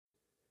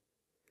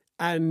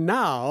And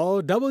now,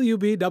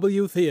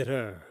 WBW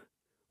Theater.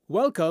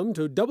 Welcome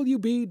to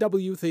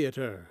WBW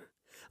Theater.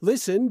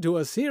 Listen to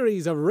a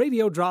series of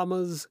radio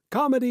dramas,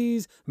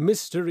 comedies,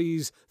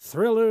 mysteries,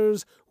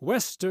 thrillers,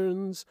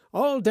 westerns,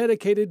 all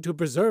dedicated to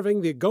preserving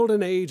the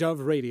golden age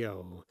of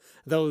radio.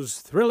 Those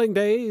thrilling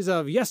days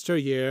of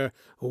yesteryear,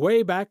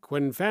 way back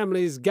when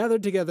families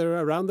gathered together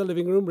around the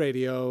living room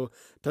radio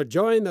to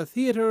join the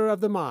theater of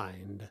the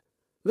mind.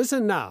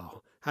 Listen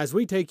now as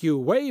we take you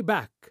way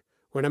back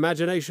when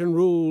imagination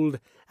ruled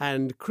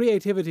and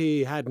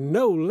creativity had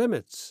no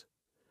limits.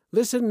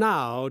 Listen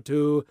now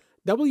to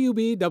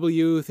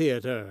WBW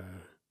Theater.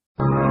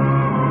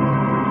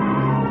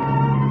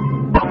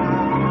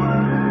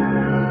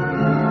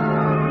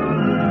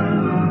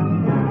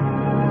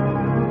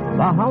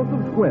 The House of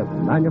Squibb,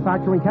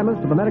 manufacturing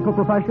chemist of the medical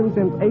profession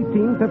since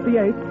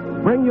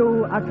 1858, bring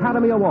you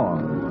Academy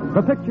Awards.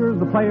 The pictures,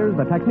 the players,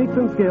 the techniques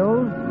and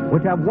skills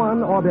which have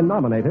won or been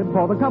nominated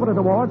for the coveted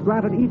awards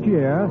granted each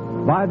year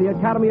by the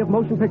Academy of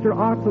Motion Picture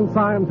Arts and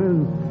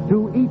Sciences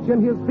to each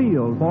in his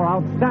field for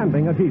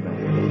outstanding achievement.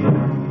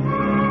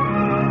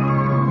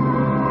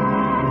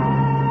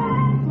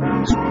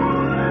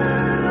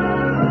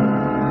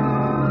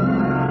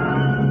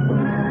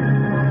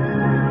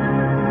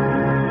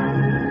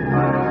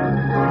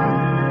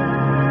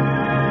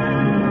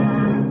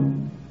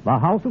 The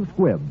House of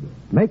Squibb,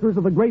 makers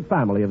of the great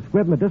family of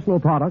Squibb medicinal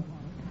products,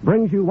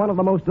 brings you one of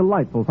the most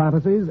delightful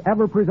fantasies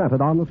ever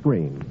presented on the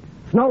screen,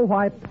 Snow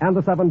White and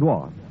the Seven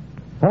Dwarfs,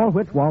 for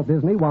which Walt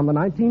Disney won the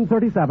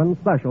 1937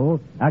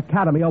 special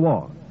Academy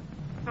Award.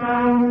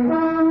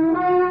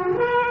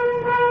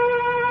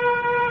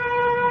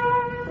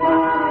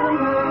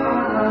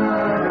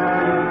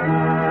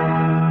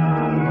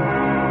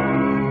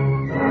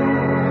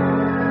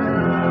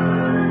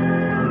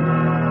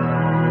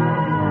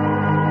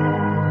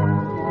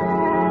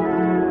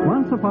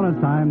 Once upon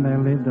a time, there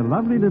lived a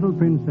lovely little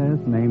princess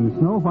named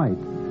Snow White.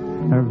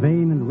 Her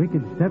vain and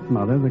wicked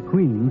stepmother, the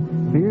Queen,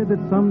 feared that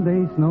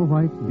someday Snow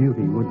White's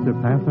beauty would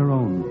surpass her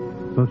own.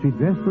 So she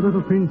dressed the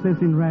little princess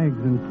in rags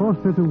and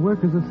forced her to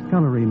work as a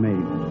scullery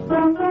maid.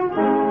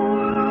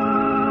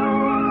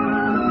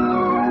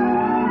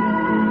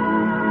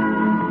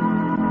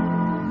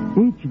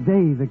 Each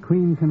day, the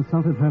Queen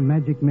consulted her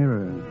magic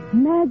mirror.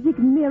 Magic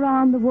mirror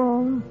on the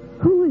wall,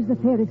 who is the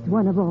fairest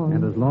one of all?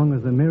 And as long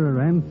as the mirror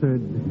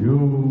answered,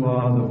 "You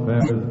are the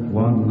fairest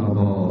one of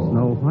all,"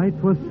 Snow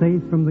White was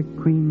safe from the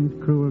Queen's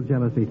cruel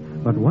jealousy.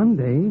 But one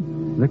day,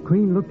 the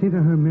Queen looked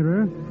into her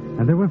mirror,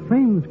 and there were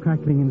flames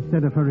crackling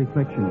instead of her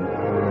reflection.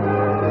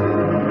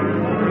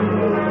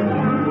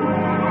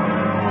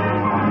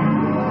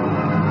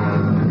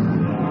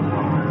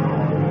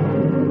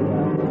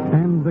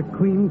 And the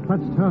Queen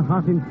clutched her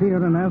heart in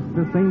fear and asked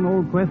the same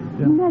old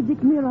question.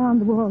 Magic mirror on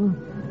the wall,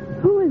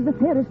 who is the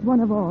fairest one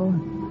of all?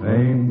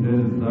 "Famed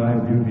is thy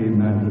beauty,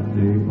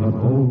 majesty, but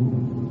hold,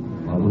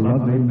 a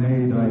lovely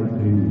maid I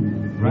see.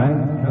 Rank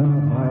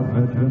cannot hide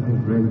her gentle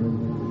grace.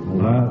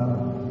 Alas,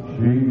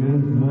 she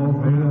is more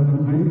fair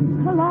than me.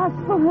 Alas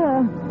for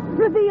her,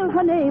 reveal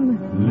her name.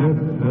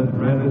 Lips as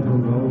red as a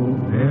rose,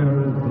 hair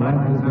as black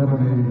as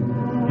ebony,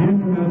 skin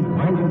as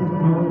white as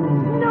snow."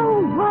 Snow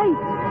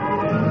White!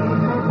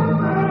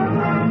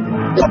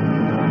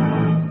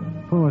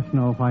 Poor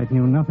Snow White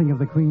knew nothing of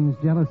the Queen's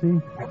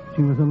jealousy.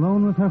 She was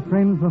alone with her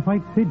friends, the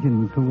white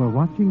pigeons, who were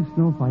watching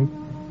Snow White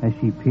as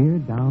she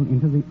peered down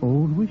into the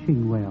old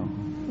wishing well.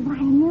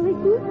 Why,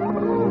 Millicent,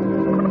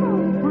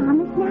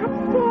 promise not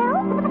still.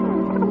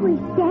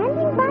 We're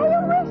standing by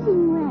the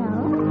wishing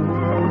well.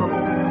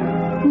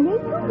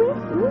 Make a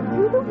wish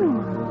into the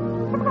well.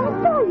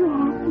 That's all you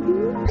have to do.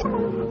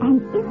 And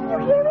if you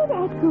hear it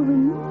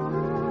echoing,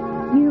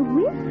 your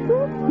wish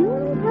will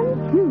soon come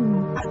true.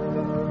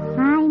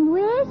 I'm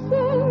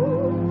wishing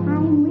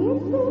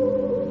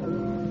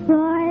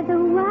for the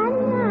one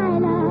I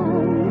love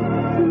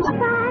to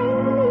find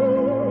me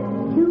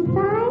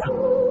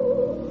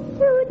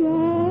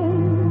today.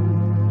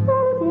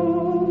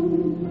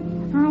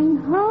 I'm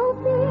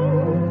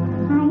hoping,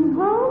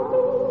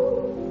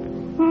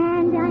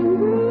 and I'm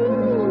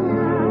dreaming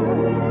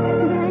of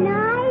the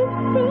night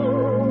thing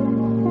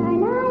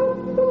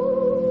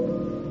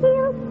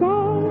he'll say.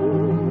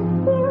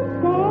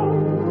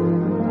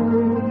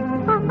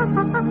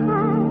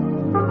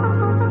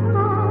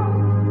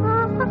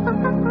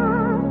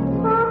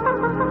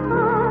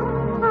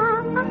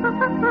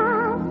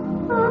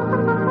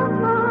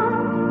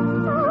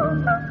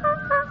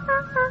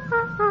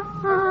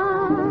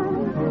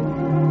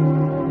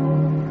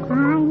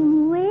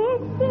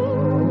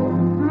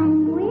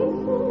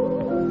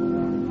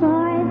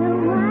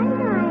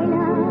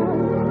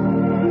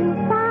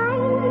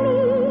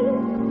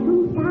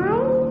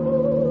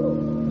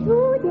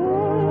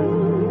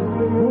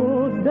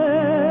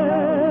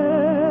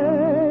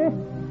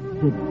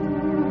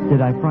 Did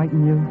I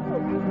frighten you?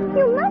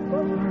 You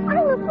mustn't.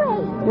 I'm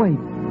afraid. Wait,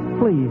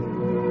 please.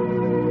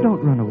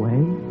 Don't run away.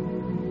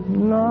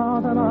 Now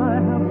that I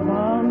have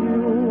found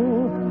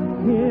you,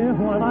 hear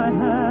what I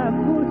have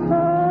to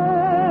say.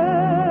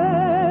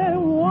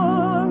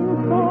 One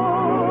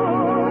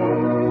thought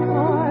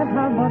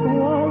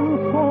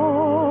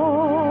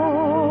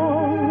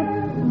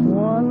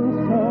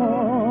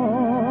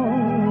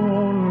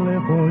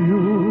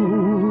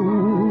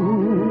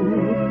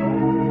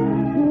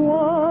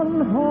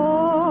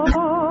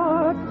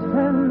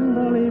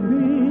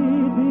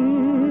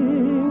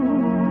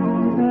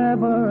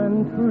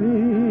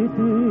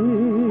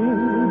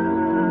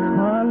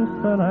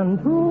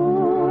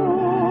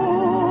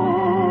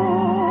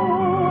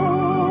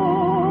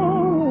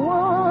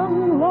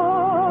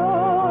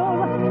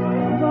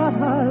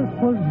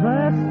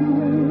possess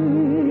me.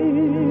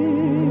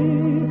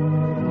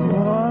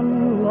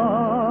 One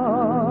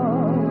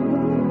love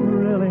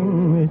thrilling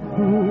me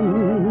through.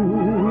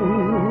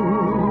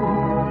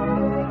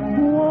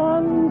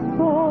 One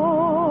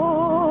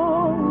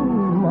song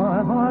my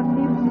heart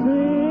keeps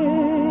singing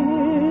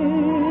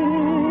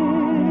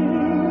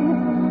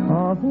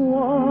of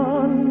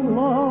one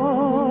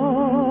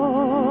love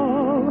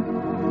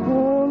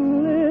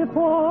only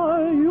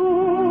for you.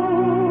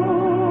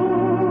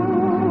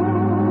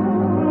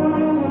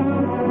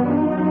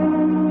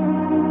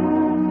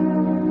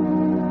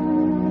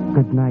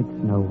 Good night,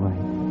 Snow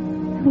White.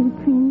 Sweet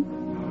Prince,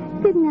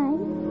 good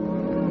night.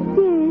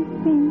 Dearest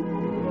Prince,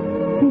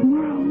 good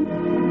night.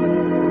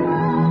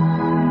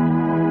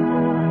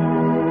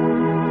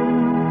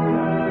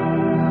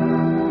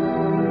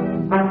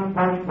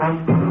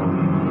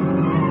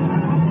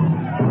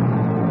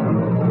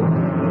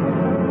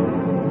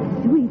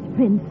 Sweet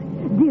Prince,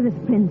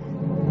 dearest Prince.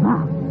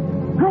 Ah,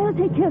 I'll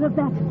take care of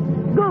that.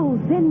 Go,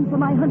 send for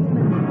my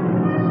huntsman.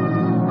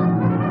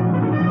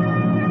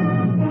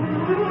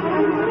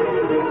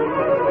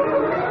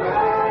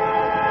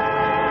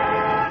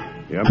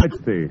 Your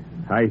Majesty,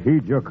 I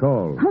heed your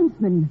call.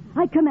 Huntsman,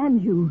 I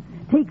command you,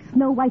 take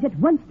Snow White at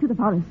once to the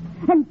forest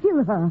and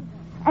kill her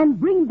and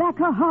bring back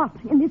her heart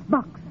in this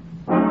box.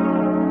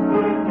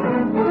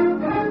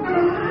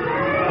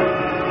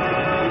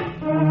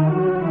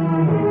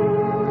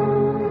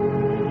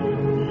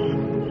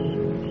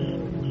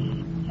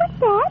 What's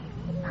that?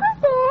 Who's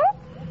there?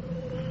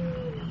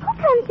 Who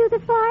comes through the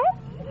forest?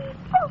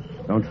 Oh,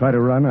 Don't try to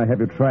run. I have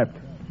you trapped.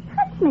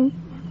 Huntsman,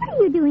 what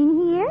are you doing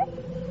here?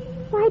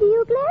 Why do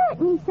you glare at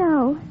me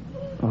so?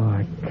 Oh,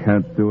 I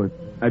can't do it.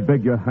 I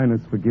beg your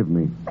highness forgive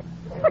me.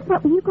 But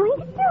what were you going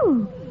to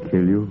do?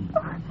 Kill you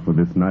with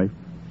this knife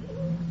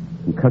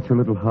and cut your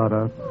little heart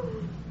out.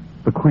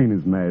 The queen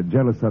is mad,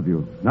 jealous of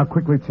you. Now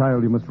quickly,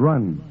 child, you must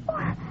run. But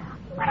I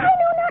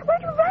know not where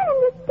to run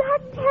in this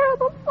dark,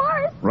 terrible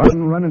forest.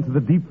 Run into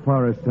the deep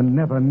forest and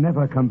never,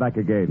 never come back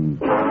again.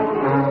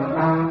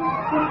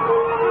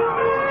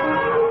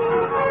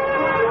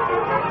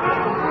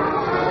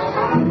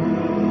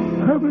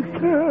 Have a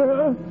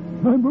care.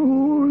 I'm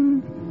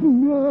old,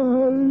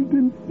 gnarled,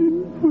 and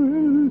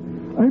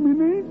sinful. I'm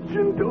an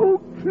ancient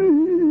oak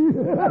tree.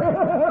 No,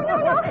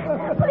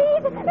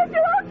 please, Mr.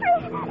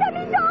 Oaktree, let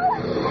me go.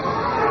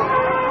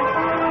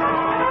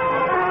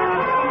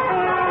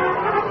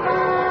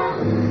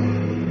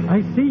 I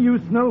see you,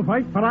 Snow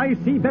White, but I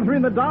see better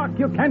in the dark.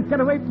 You can't get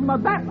away from my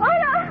bat. Oh,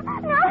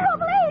 no,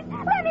 please,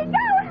 let me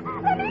go.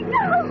 Let me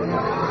go.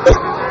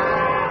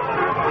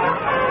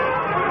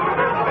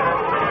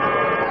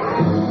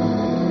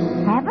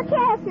 Have a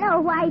care, Snow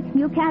White.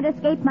 You can't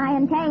escape my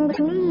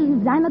entangling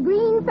leaves. I'm a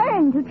green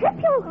fern to trip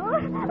you.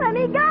 Let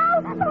me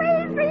go.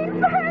 Please, green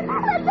fern.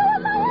 Let go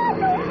of my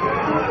hand.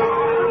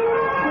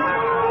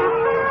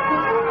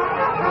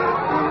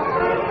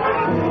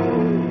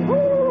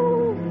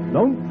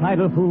 Don't try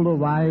to fool the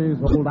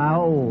wise old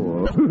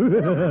owl. Oh,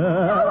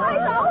 I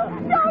know.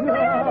 Don't let me go.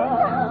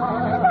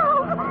 No.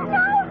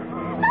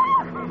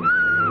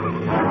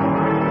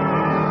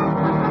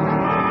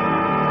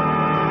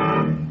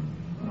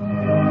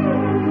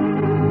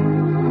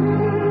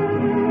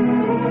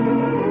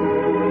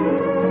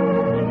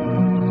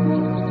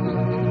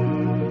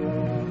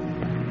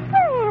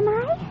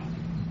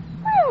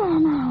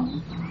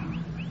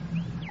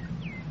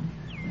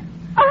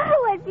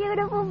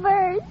 Beautiful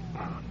birds.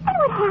 And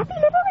what happy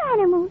little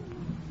animals.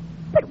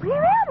 But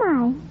where am I?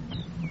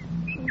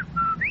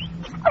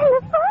 In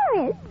the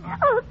forest.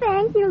 Oh,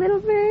 thank you, little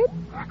bird.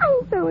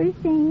 I'm so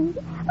ashamed.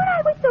 But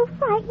I was so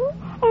frightened,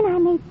 and I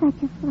made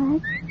such a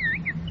fuss.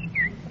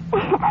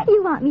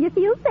 You want me to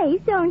feel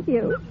safe, don't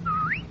you?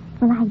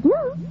 Well, I do.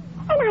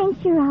 And I'm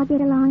sure I'll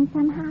get along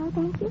somehow,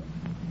 thank you.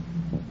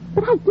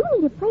 But I do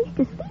need a place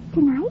to sleep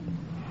tonight.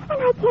 And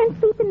I can't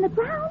sleep in the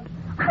ground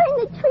or in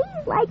the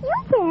trees like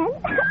you can.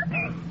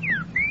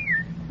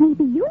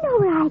 Maybe you know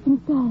where I can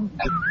stay.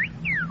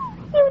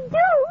 You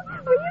do?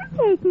 Will you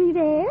take me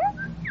there?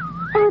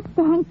 Oh,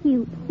 thank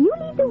you. You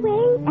lead the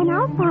way, and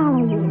I'll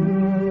follow you.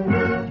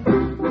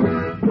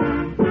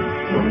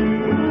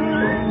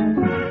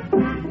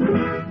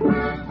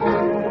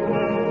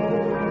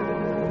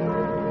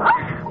 Oh,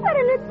 what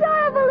an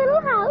adorable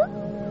little house.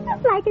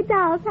 Just like a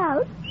doll's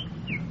house.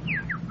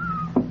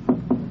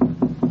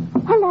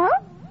 Hello?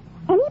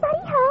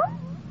 Anybody home?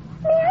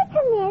 May I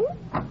come in?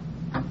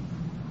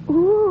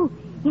 Ooh,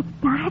 it's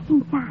dark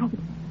inside.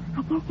 I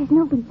guess there's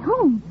nobody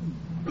home.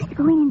 Let's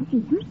go in and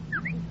see.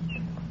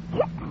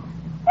 There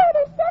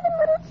are 7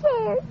 little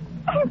chairs.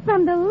 And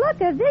from the look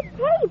of this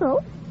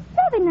table,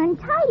 7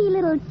 untidy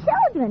little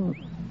children.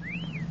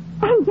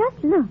 And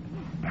just look,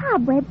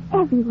 cobwebs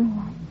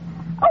everywhere.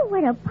 Oh,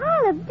 what a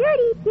pile of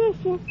dirty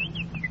dishes.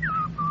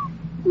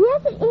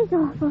 Yes, it is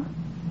awful.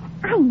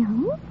 I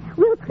know.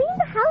 We'll clean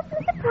the house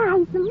and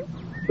surprise them,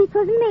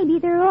 because maybe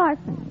they're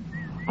orphans.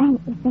 And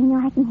if they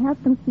know I can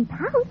help them keep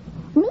house,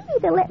 maybe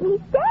they'll let me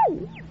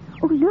stay.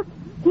 Oh, look,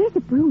 here's a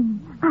broom.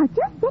 I'll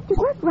just get to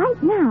work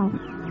right now.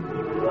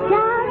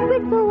 Down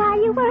just whistle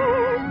while you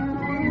work.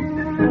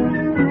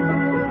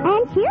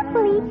 And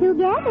cheerfully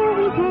together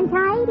we can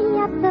tidy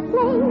up the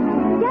place.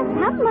 Just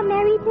hum a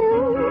merry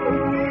tune.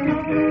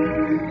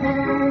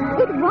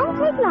 It won't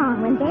take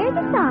long when there's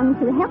a song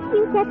to help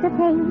you set the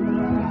pace.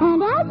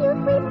 And as you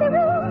sweep the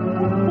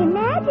room,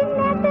 imagine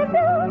that the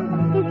room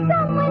is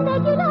someone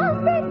that you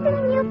love. Pretty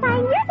soon you'll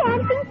find you're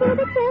dancing to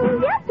the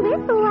tune. Just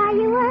whistle while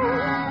you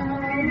work.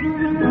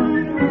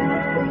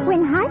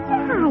 When hearts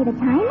are high, the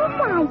time will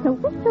fly, so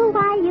whistle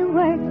while you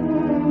work.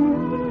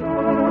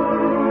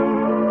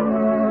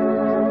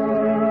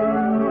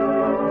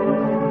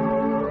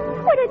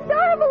 What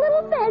adorable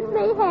little beds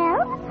they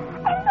have.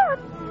 And look,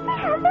 they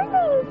have their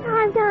names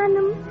carved on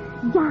them.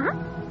 Doc,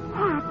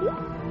 Happy,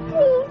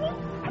 Sneezy,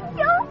 and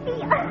Dopey.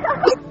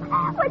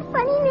 What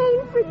funny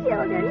names for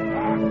children.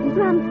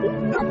 Grumpy,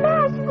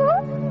 Bashful,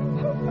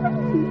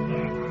 and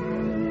Sleepy.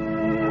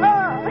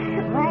 Oh,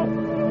 my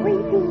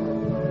sleepy.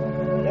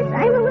 Yes,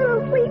 I'm a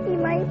little sleepy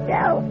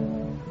myself.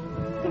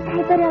 Guess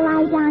I better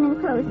lie down and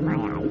close my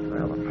eyes for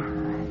a while.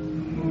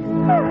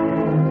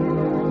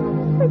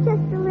 For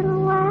just a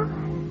little while.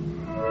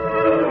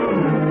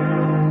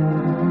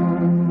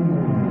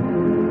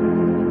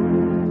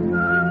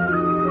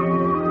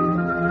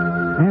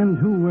 And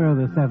who were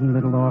the 7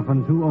 little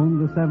orphans who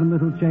owned the 7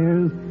 little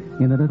chairs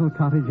in the little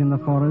cottage in the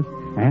forest,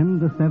 and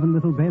the 7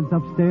 little beds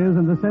upstairs,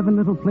 and the 7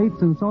 little plates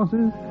and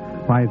saucers?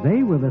 Why,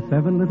 they were the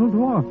 7 little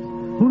dwarfs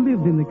who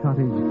lived in the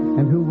cottage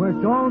and who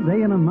worked all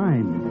day in a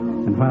mine.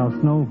 And while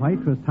Snow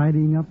White was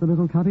tidying up the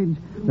little cottage,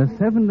 the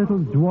 7 little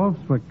dwarfs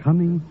were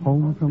coming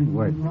home from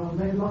work.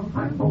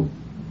 I hope,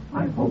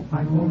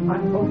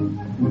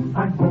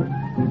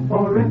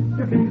 for if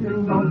you're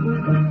feeling low,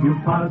 you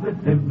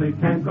positively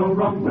can't go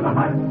wrong with a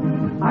hi.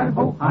 I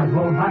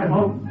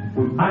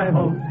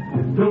hope,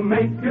 to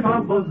make your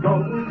troubles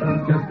go.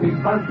 Just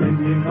keep on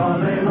singing all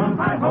day long.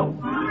 I hope,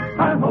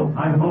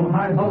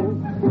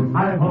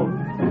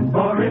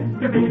 for if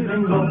you're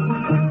feeling low,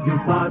 you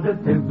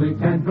positively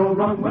can't go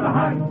wrong with a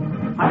hi.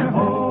 I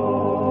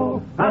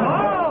hope,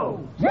 hello!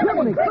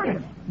 Jiminy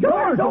Crickets!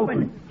 Doors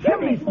open!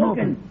 Chimney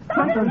smoking!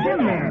 Something's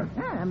in there!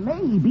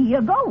 Maybe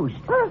a ghost.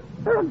 Or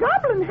a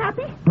goblin,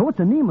 Happy. No, it's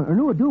a demon. Or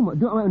no,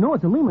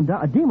 it's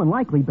a demon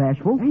likely,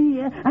 Bashful.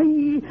 Nope.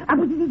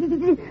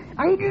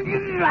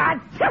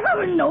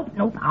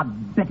 I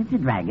bet it's a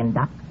dragon,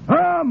 Doc.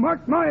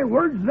 Mark my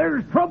words,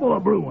 there's trouble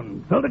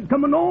a-brewing. Felt it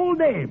coming all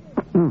day.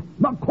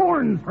 My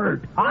corn's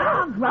hurt.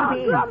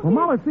 Grumpy. Well,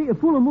 Molly,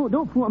 fool him.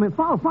 Don't fool.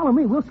 Follow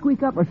me. We'll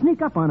sneak up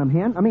on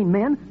him,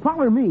 men.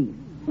 Follow me.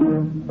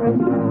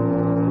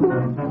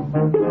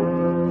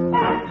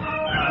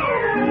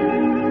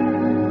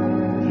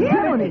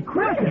 Jiminy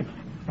Crickets!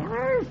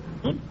 Fellers,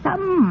 it's a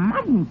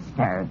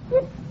monster.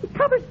 It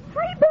covers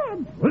 3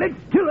 beds. Well, let's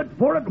kill it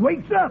before it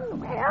wakes up.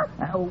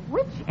 Well,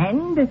 which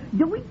end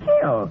do we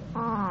kill?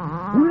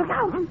 Look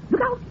out!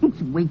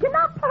 It's waking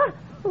up.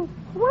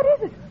 What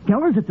is it?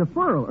 Kellers, it's a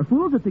furl. Or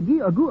fools, it's a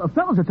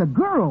fellas, it's a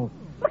girl.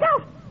 Look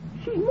out!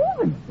 She's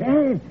moving.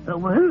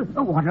 Well,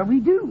 what'll we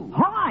do?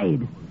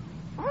 Hide!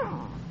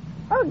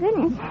 Oh,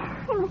 goodness.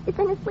 I must have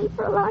been asleep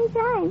for a long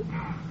time.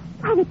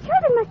 Why, the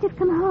children must have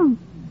come home.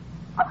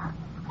 Oh,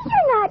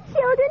 you're not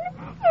children.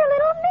 You're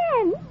little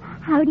men.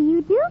 How do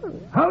you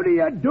do? How do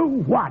you do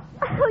what?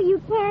 Oh, you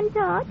can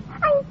talk.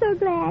 I'm so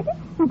glad.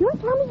 Now, don't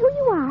tell me who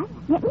you are.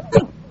 Let me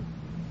think.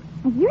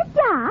 You're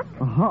Doc.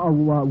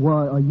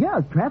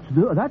 Yeah, perhaps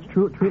that's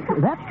true.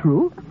 That's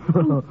true.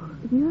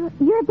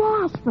 You're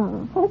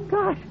Bashful. Oh,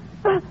 gosh.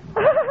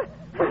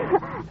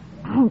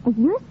 And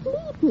you're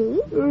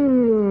Sleepy.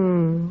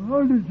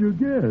 How did you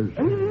guess?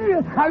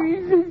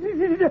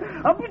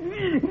 Of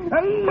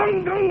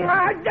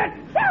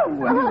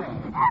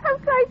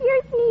course,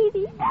 you're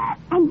Sneezy.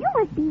 And you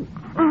must be,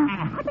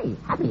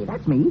 Happy,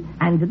 that's me.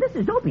 And this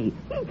is Dopey.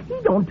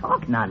 He don't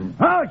talk none.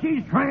 Oh,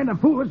 she's trying to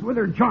fool us with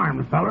her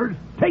charms, fellers.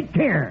 Take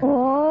care.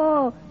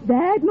 Oh,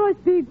 that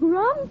must be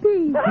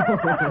Grumpy.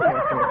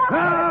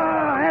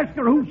 Ask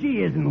her who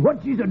she is and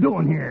what she's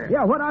a-doing here.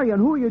 Yeah, what are you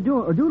and who are you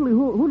doing?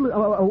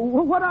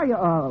 What are you?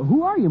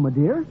 Who are you, my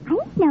dear? I'm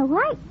Snow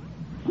White.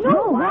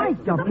 Snow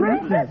White, the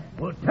princess.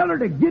 Well, tell her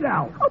to get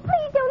out. Oh,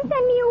 please don't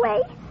send me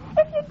away.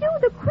 If you do,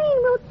 the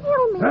queen will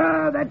kill me.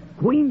 That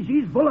queen,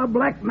 she's full of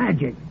black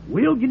magic.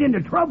 We'll get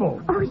into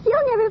trouble. Oh,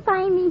 she'll never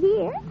find me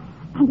here.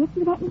 And if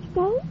you let me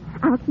stay,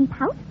 I'll keep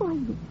house for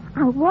you.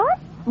 I'll wash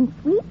and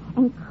sweep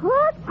and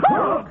cook.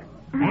 Cook?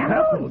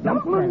 Apple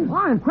dumplings?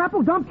 And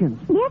crapple dumpkins.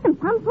 Yes, and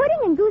plum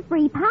pudding and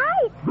gooseberry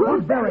pie.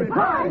 Gooseberry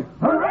pie?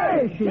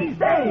 Hooray, she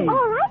stays.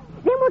 All right,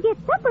 then we'll get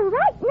supper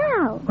right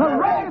now.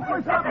 Hooray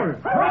for supper!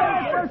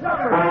 Hooray for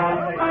supper!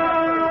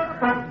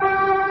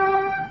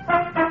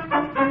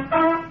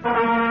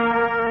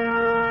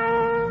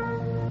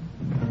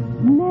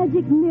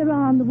 Magic mirror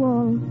on the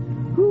wall.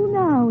 Who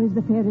now is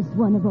the fairest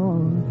one of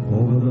all?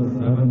 Over the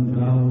 7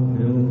 down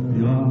hills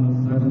beyond the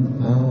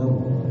 7th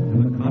fall, in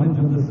the cottage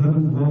of the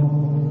 7th wall,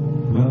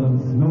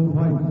 dwells Snow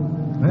White,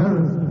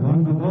 fairest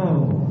one of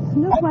all.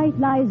 Snow White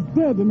lies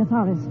dead in the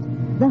forest.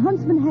 The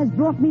huntsman has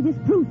brought me this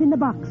proof in the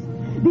box.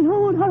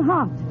 Behold her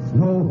heart,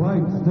 Snow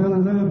White still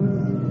lives,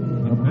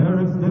 the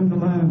fairest in the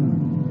land.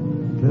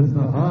 'Tis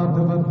the heart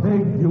of a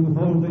pig you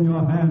hold in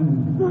your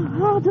hand. The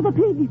heart of a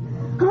pig.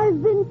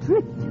 I've been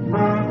tricked. The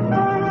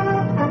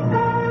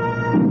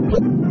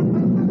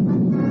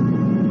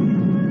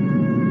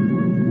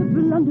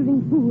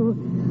blundering fool.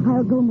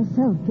 I'll go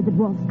myself to the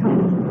dwarf's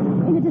cottage.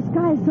 In a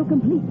disguise so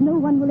complete no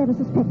one will ever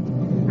suspect.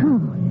 How?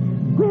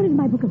 Where is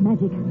my book of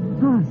magic?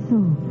 Ah, so.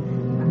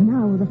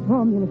 Now the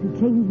formula to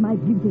change my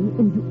beauty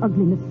into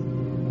ugliness.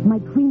 My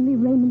queenly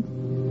raiment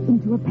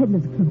into a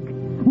peddler's cloak.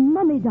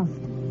 Mummy dust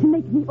to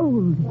make me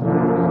old.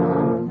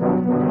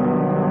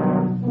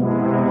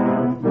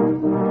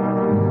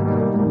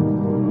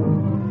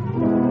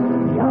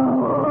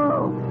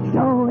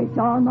 So it's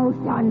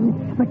almost done.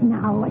 But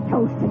now a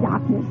toast to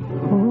darkness.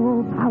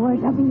 Oh,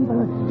 powers of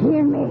evil,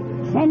 hear me.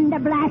 Send a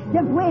blast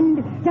of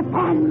wind to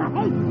fan my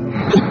hate.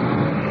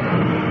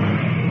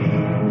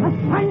 A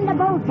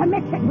thunderbolt to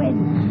mix it with.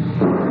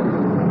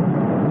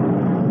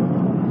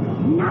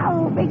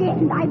 Now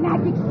begin thy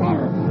magic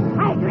spell.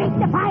 I drink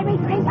the fiery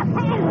drink of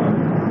hell.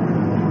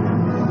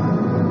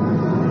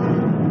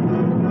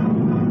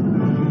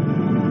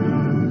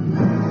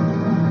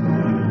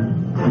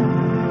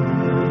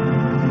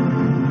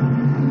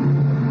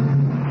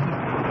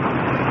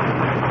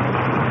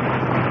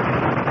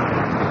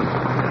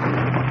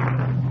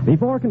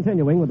 Before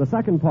continuing with the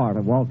second part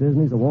of Walt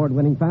Disney's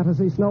award-winning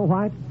fantasy, Snow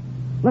White,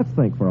 let's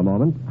think for a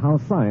moment how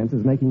science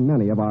is making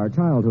many of our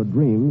childhood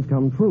dreams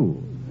come true.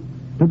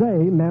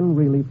 Today, men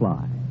really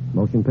fly.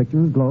 Motion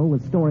pictures glow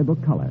with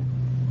storybook color.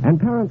 And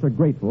parents are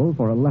grateful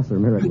for a lesser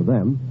miracle of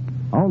them,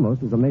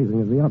 almost as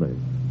amazing as the others.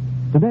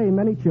 Today,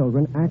 many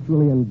children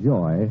actually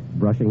enjoy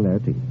brushing their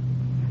teeth.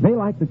 They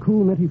like the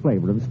cool, minty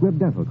flavor of Squibb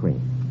Dental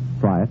Cream.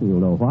 Try it and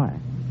you'll know why.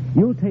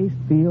 You'll taste,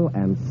 feel,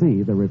 and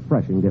see the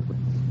refreshing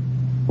difference.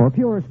 For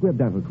pure Squibb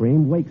Dental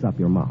Cream wakes up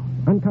your mouth,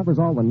 uncovers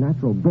all the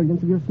natural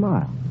brilliance of your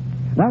smile.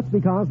 That's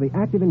because the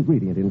active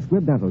ingredient in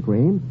Squibb Dental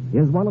Cream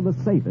is one of the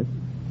safest,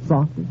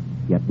 softest,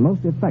 yet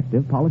most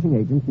effective polishing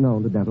agents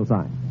known to dental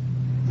science.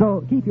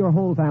 So keep your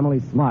whole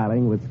family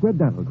smiling with Squibb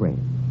Dental Cream.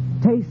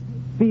 Taste,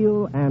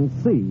 feel, and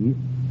see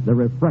the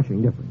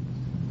refreshing difference.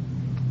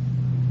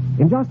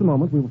 In just a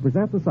moment, we will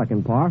present the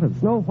second part of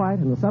Snow White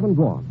and the Seven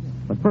Dwarfs.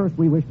 But first,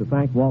 we wish to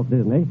thank Walt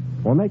Disney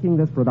for making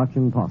this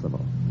production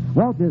possible.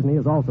 Walt Disney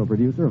is also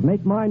producer of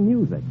Make Mine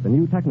Music, the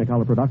new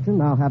Technicolor production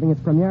now having its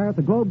premiere at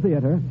the Globe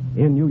Theater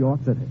in New York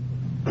City.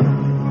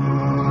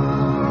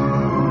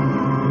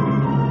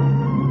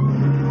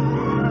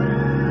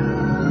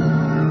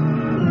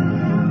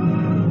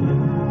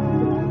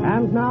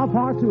 And now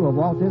part two of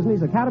Walt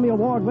Disney's Academy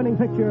Award-winning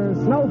picture,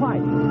 Snow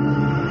White.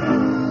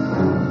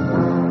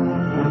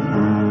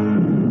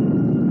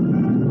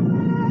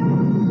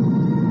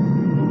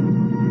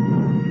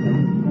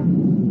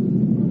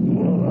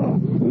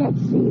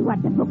 Let's see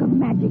what the Book of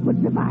Magic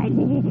would provide.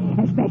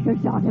 A special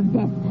sort of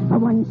death for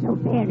one so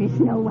fair as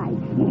Snow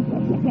White.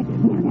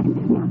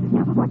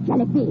 Now, what shall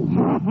it be?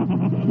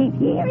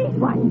 Here is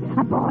one,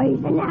 a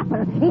poison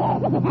apple.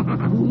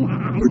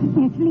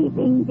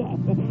 Sleeping death.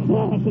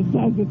 Yes, it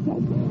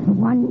says.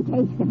 One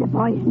taste of the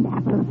poisoned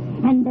apple,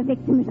 and the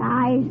victim's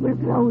eyes will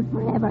close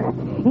forever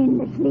in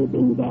the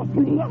sleeping death.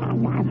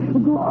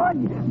 Good.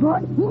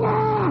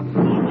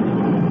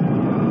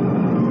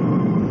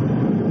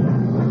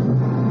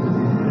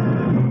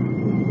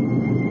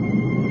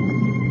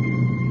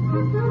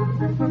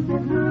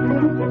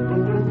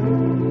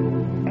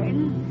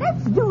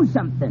 Let's do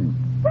something.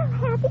 Well,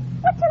 Happy,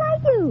 what shall I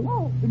do?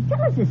 Oh,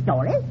 tell us a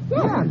story.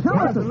 Yeah, tell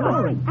us a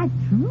story. A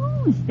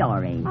true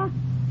story.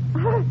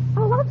 A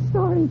love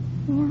story.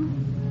 Yeah.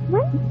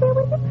 Once there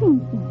was a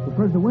princess.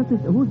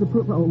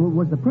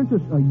 Was the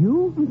princess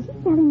you? And she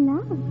fell in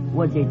love.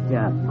 Was it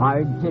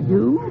hard to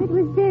do? It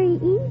was very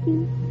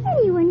easy.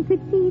 Anyone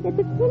could see that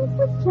the prince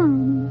was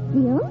charming.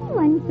 The only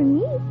one for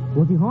me.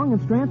 Was he strong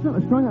and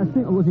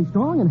was he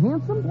strong and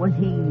handsome? Was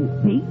he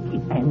big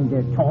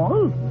and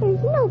tall?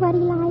 There's nobody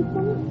like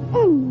him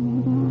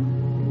anywhere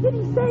there. Did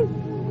he say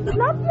he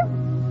loved you?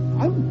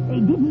 And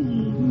did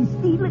he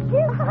steal a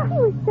kiss? Oh, he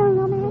was so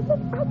romantic,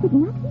 I could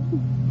not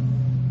resist.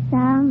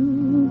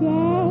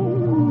 Someday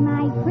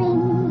my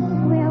prince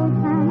will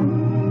come.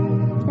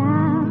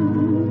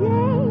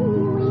 Someday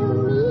we'll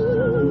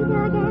meet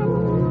again,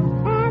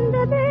 and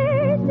the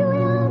birds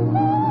will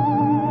sing,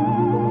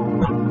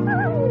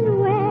 and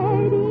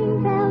wedding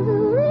bells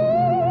will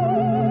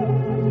ring.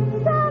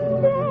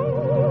 Someday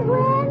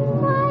when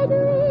my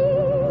dreams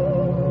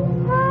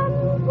come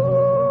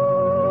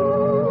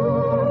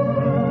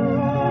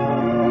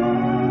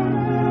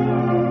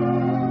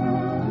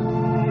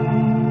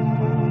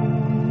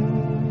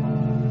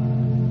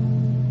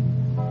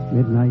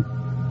Midnight,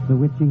 the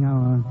witching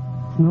hour.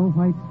 Snow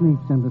White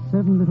sleeps, and the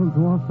seven little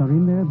dwarfs are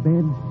in their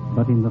beds,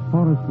 but in the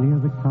forest near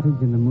the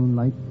cottage in the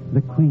moonlight,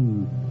 the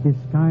queen,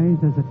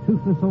 disguised as a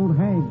toothless old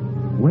hag,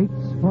 waits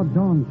for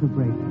dawn to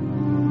break.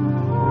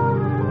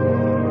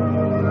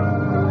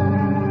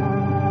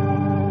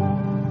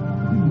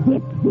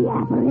 Dip the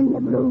apple in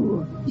the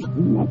brew.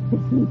 Let the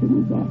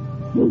sleeping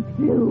death seep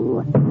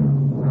through.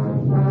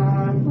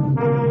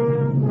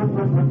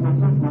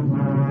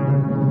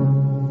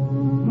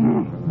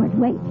 But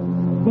wait,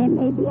 there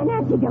may be an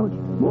antidote.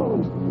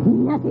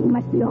 Nothing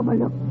must be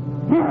overlooked.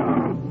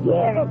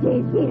 Here it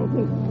is, here it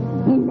is.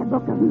 In the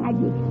Book of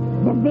Magic,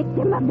 the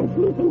victim of the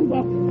sleeping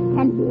death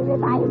can be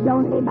revived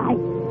only by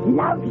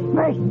love's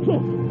first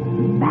kiss.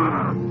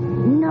 Bah!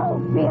 No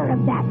fear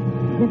of that.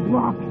 The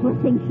dwarfs will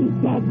think she's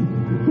dead.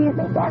 She'll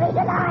be buried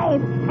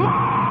alive.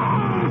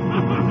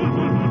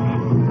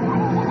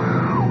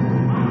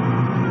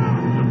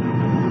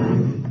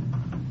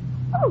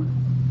 Oh,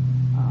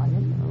 all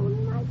alone,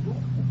 my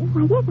pet.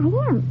 Why, yes, I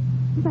am.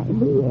 But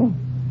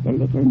the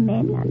little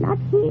men are not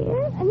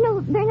here.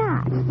 No, they're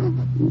not.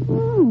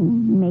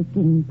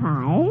 Making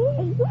pie?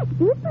 Yes,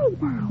 gooseberry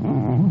pie.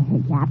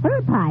 It's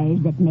apple pies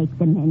that make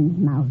the men's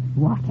mouths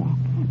water.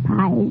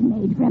 Pies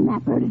made from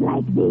apples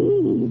like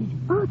these.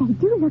 Oh, they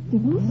do look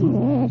delicious.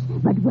 Yes,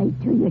 but wait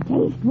till you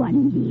taste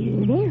one,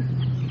 dear.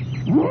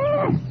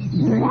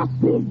 Drat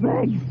these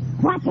birds.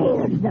 What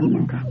ails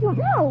them? I don't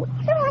know.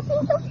 They're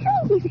acting so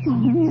strangely today.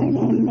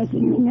 They're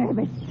making me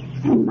nervous.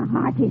 And my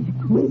heart is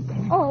weak.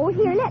 Oh,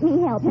 here, let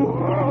me help you.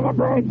 The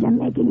birds are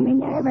making me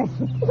nervous.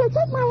 Here,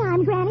 take my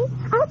arm, Granny.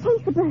 I'll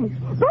taste the birds.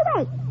 Go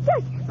away.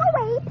 Shush. Go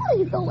away.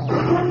 Please go away.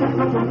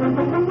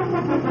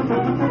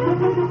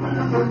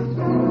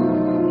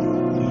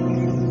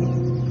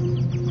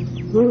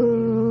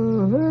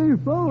 Hey,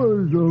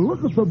 fellas,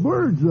 look at the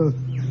birds.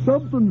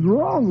 Something's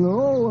wrong. They're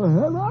all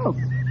head up.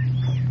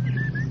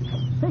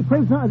 Hey,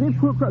 Prince, they've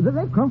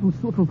come from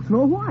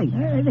Snow White.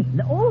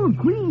 The old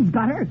queen's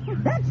got her.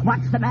 That's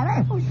what's the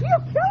matter. Oh,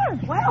 she'll kill her.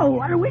 Well,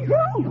 what do we do?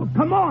 Oh,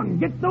 come on,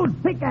 get those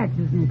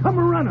pickaxes and come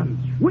running.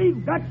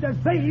 We've got to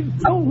save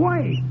Snow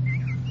White.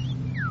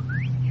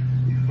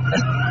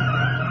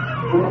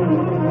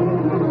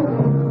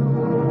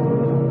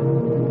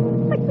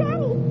 But,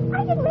 Granny,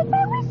 I didn't make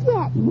my wish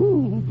yet.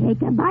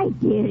 Take a bite,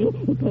 dearie.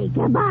 Take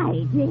a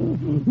bite. I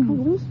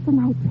wish for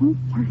my Prince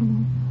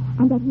Charming,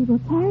 and that he will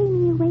carry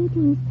me away to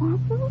his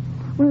castle,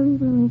 where we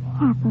will live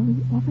happily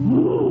ever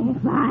after.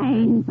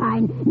 Fine,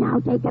 fine. Now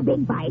take a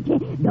big bite.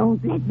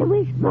 Don't let the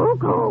wish grow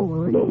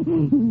cold.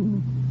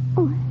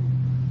 Oh,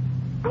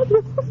 I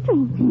feel so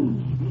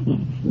strange.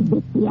 She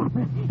bit the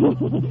apple.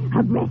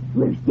 Her breath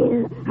will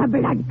still, her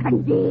blood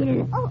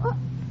congeal.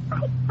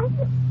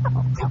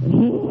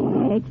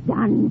 It's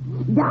done.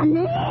 Done.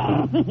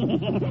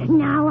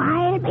 Now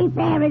I'll be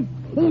fairest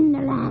in the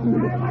land.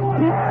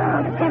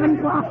 Oh, the seven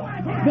dwarfs.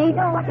 They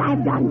know what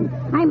I've done.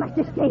 I must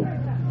escape.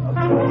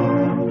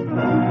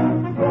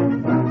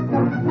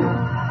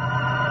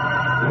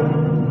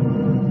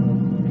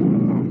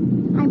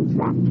 I'm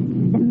trapped.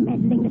 The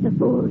meddling little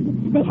fools.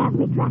 They have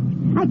me trapped.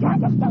 I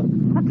can't escape.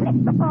 A cliff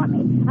before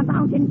me. A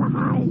mountain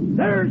behind.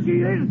 There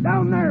she is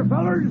down there,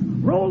 fellers.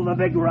 Roll the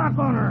big rock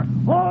on her.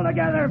 All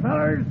together,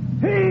 fellers.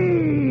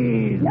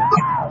 Heave! No,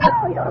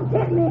 you don't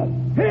get me.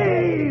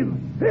 Heave!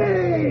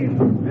 Heave!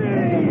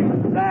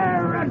 Heave!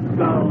 There it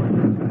goes.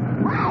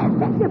 I'll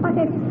fix you,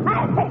 Bucket.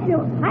 I'll fix you.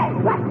 I'll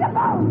crush your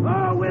bones.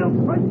 Oh, we'll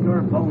crush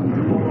your bones,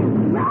 you old.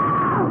 No,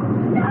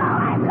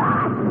 I'm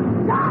lost.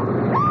 Lost.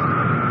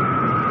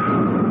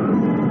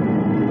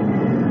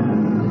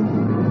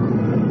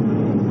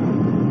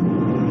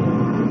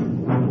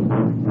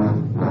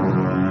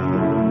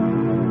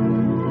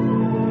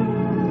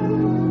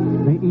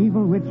 The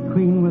evil witch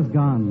queen was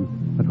gone,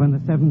 but when the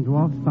seven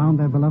dwarfs found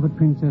their beloved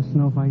Princess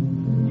Snow White,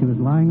 she was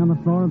lying on the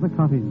floor of the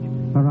cottage.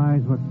 Her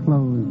eyes were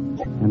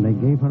closed, and they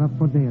gave her up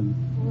for dead.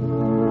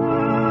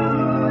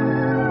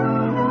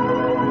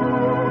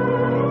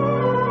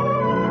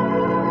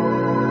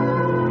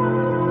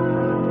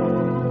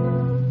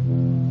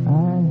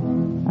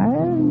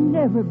 I'll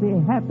never be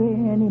happy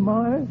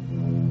anymore.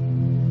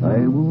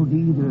 I won't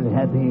either,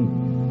 Happy.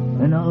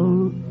 And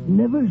I'll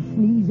never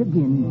sneeze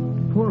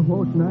again. Poor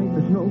horse knight,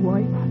 the Snow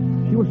White.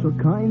 She was so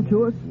kind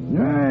to us.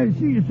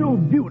 She's so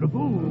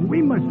beautiful.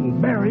 We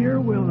mustn't bury her.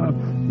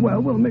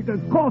 We'll make a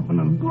coffin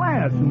of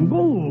glass and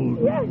gold.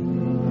 Yes.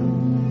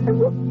 And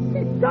we'll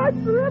be died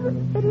forever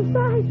at his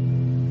side.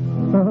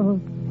 Oh,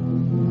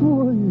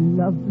 poor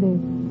lovely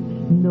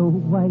Snow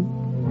White.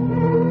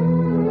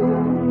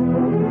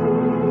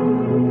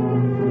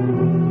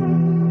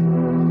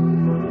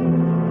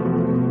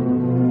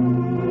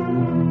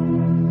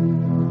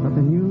 But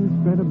the news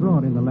spread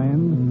abroad in the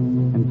land,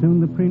 and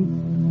soon the prince,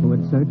 who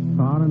had searched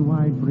far and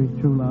wide for his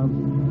true love,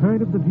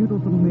 heard of the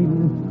beautiful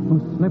maiden who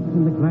slept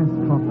in the glass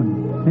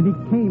coffin, and he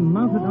came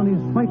mounted on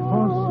his white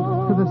horse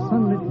to the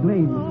sunlit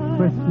glade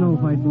where Snow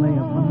White lay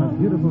upon her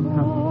beautiful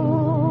couch.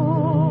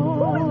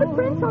 Who is the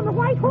prince on the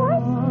white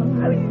horse?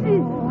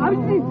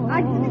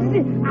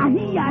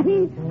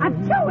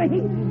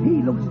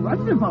 He looks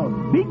wonderful,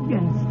 big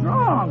and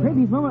strong.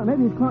 Maybe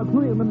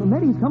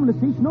he's coming to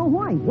see Snow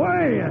White.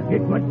 Why,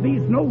 it must be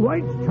Snow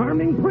White's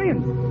charming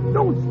prince.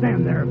 Don't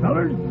stand there,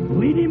 fellers.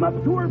 Lead him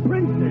up to her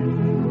princess.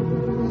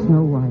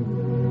 Snow White,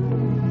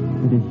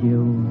 it is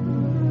you,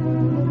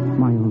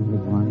 my only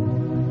one.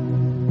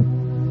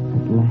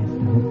 At last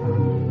I have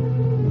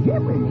found you.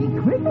 Jiminy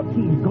Cricket,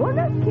 she's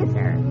gonna kiss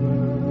her.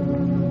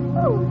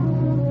 Oh,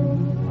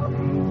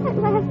 at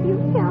last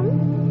you've come,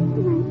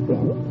 my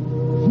prince.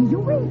 She's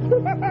awake.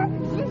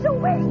 She's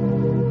awake.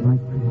 My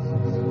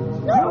princess.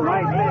 Snow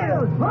White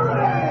lives!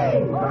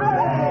 Hooray!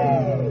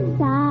 Hooray!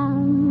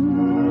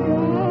 Someday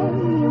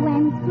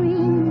when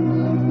spring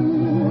is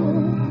here,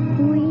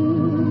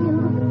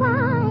 we'll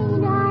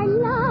find our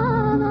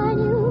love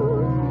anew,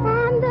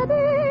 and the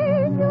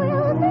birds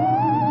will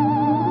sing,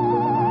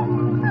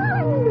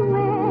 and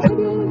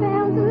wedding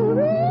bells will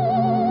ring.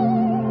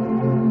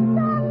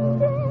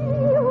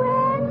 Someday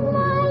when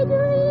my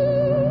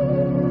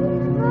dreams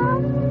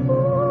come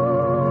true.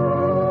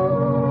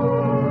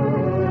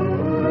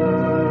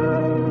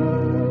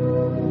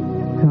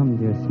 Come,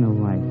 dear Snow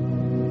White.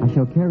 I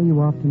shall carry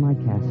you off to my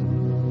castle.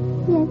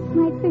 Yes,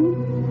 my prince.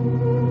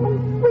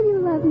 And will you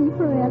love me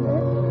forever?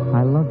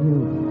 I love you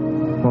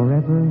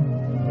forever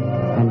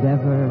and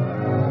ever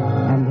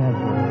and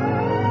ever.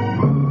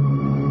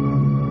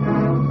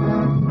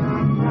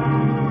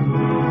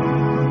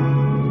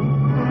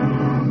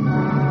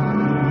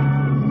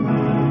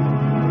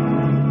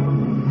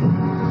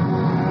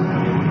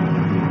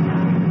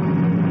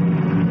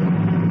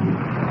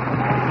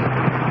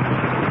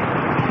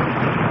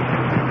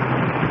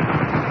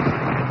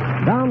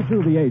 Down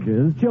through the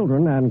ages,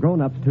 children and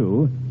grown-ups,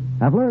 too,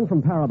 have learned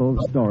from parables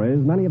and stories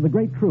many of the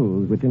great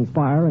truths which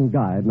inspire and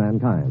guide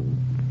mankind.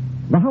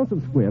 The House of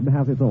Squibb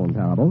has its own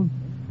parable,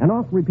 an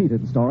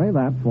oft-repeated story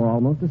that, for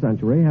almost a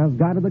century, has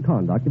guided the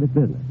conduct of its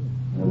business.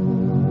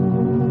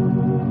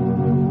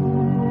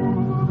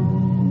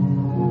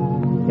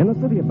 In the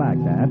city of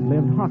Baghdad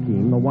lived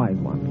Hakim the Wise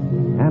One,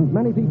 and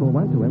many people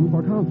went to him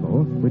for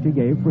counsel, which he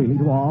gave freely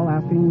to all,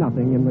 asking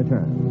nothing in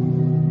return.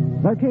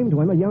 There came to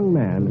him a young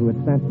man who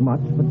had spent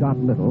much but got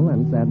little,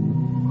 and said,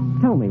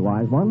 "Tell me,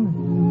 Wise One,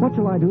 what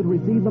shall I do to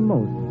receive the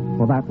most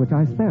for that which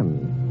I spend?"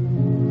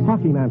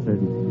 Hakim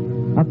answered,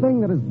 "A thing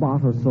that is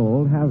bought or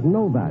sold has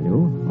no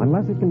value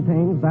unless it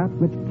contains that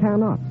which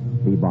cannot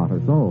be bought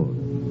or sold.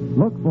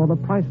 Look for the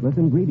priceless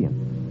ingredient."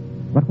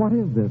 "But what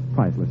is this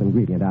priceless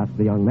ingredient?" asked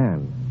the young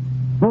man.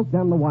 Spoke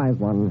then the Wise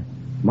One,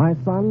 "My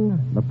son,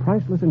 the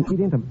priceless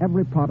ingredient of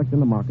every product in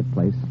the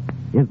marketplace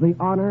is the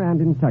honor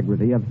and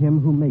integrity of him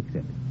who makes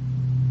it.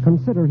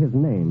 Consider his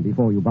name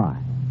before you buy."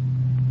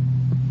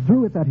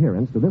 Through its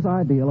adherence to this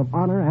ideal of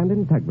honor and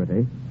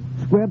integrity,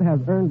 Squibb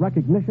has earned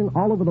recognition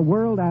all over the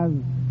world as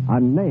a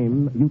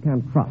name you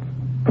can trust.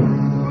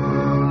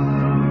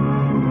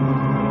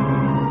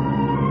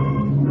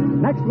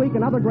 Next week,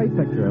 another great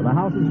picture. The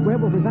House of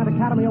Squibb will present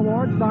Academy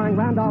Awards starring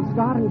Randolph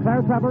Scott and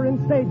Claire Trevor in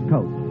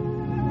Stagecoach.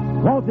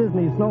 Walt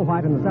Disney's Snow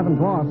White and the Seven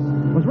Dwarfs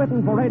was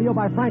written for radio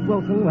by Frank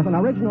Wilson with an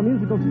original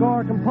musical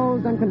score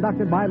composed and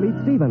conducted by Leith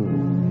Stevens.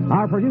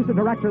 Our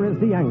producer-director is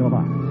Dee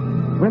Engelbach.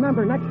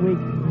 Remember, next week,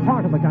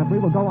 part of the country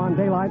will go on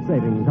daylight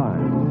saving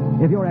time.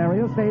 If your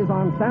area stays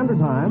on standard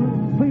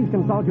time, please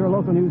consult your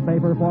local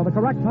newspaper for the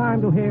correct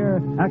time to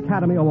hear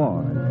Academy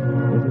Awards.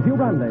 This is Hugh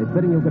Brandeis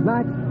bidding you good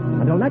night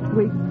until next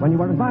week when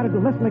you are invited to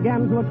listen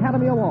again to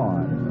Academy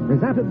Awards,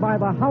 presented by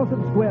the House of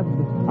Squibb,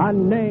 a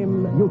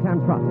name you can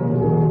trust.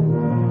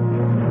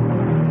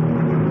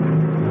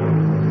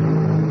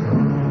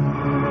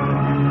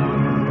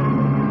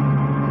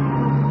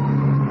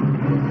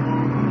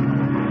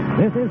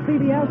 This is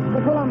CBS,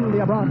 the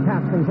Columbia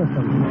Broadcasting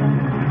System.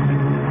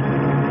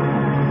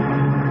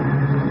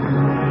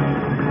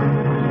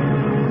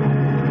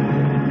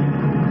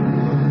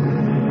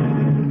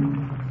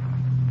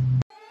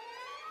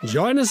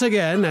 Join us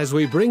again as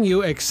we bring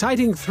you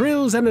exciting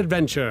thrills and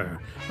adventure,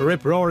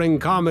 rip-roaring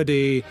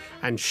comedy,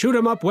 and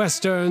shoot-'em-up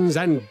westerns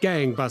and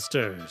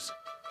gangbusters.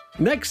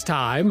 Next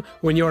time,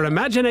 when your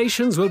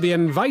imaginations will be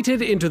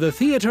invited into the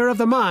theater of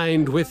the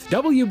mind with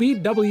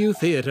WBW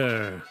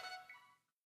Theater.